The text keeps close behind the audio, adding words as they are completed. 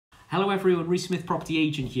Hello everyone, Reece Smith, property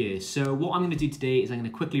agent here. So what I'm going to do today is I'm going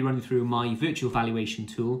to quickly run through my virtual valuation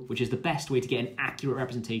tool, which is the best way to get an accurate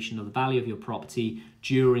representation of the value of your property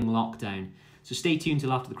during lockdown. So stay tuned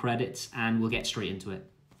till after the credits and we'll get straight into it.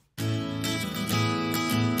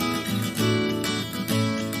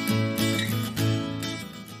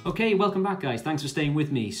 Okay, welcome back guys. Thanks for staying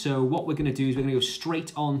with me. So what we're going to do is we're going to go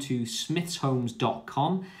straight on to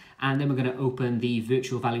smithshomes.com and then we're going to open the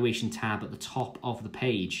virtual valuation tab at the top of the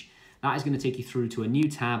page. That is going to take you through to a new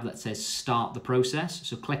tab that says Start the Process.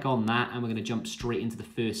 So click on that and we're going to jump straight into the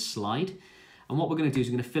first slide. And what we're going to do is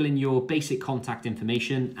we're going to fill in your basic contact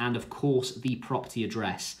information and of course the property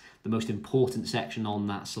address, the most important section on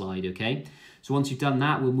that slide, okay? So once you've done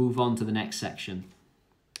that, we'll move on to the next section.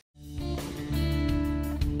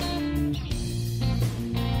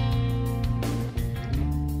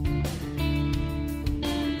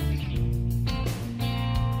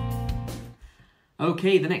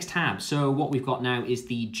 Okay, the next tab. So what we've got now is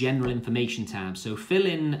the general information tab. So fill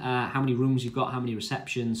in how many rooms you've got, how many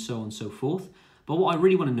receptions, so on and so forth. But what I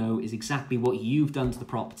really want to know is exactly what you've done to the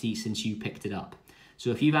property since you picked it up.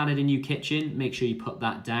 So if you've added a new kitchen, make sure you put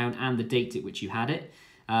that down and the date at which you had it.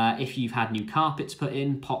 If you've had new carpets put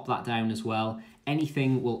in, pop that down as well.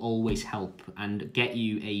 Anything will always help and get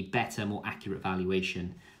you a better, more accurate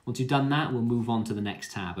valuation. Once you've done that, we'll move on to the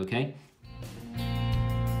next tab, okay?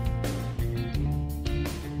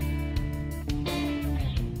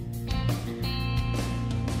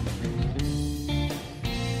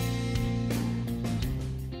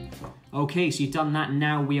 Okay, so you've done that,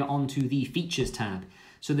 now we are on to the Features tab.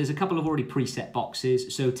 So there's a couple of already preset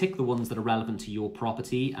boxes, so tick the ones that are relevant to your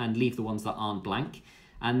property and leave the ones that aren't blank.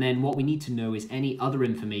 And then what we need to know is any other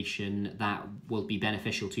information that will be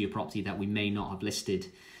beneficial to your property that we may not have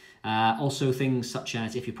listed. Also things such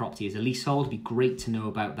as if your property is a leasehold, it'd be great to know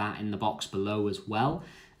about that in the box below as well.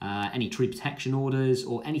 Any tree protection orders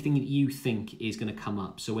or anything that you think is going to come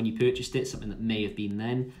up. So when you purchased it, something that may have been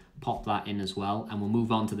then, pop that in as well and we'll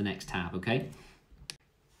move on to the next tab, okay?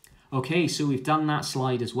 Okay, so we've done that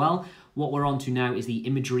slide as well. What we're on to now is the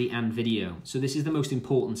imagery and video. So this is the most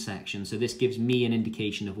important section. So this gives me an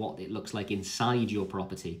indication of what it looks like inside your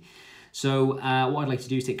property. So what I'd like to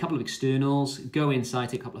do is take a couple of externals, go inside,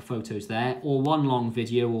 take a couple of photos there, or one long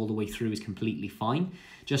video all the way through is completely fine,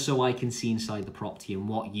 just so I can see inside the property and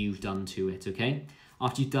what you've done to it, okay?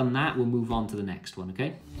 After you've done that, we'll move on to the next one,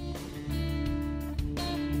 okay?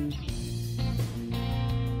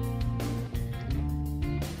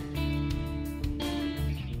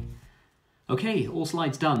 Okay, all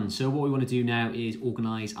slides done. So what we want to do now is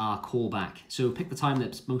organize our callback. So pick the time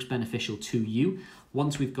that's most beneficial to you.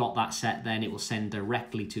 Once we've got that set, then it will send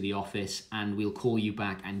directly to the office and we'll call you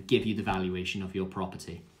back and give you the valuation of your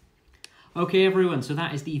property. Okay everyone, so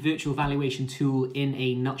that is the virtual valuation tool in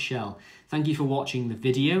a nutshell. Thank you for watching the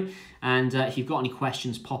video, and if you've got any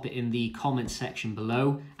questions, pop it in the comments section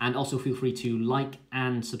below, and also feel free to like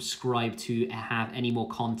and subscribe to have any more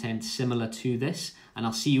content similar to this, and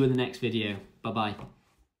I'll see you in the next video. Bye bye.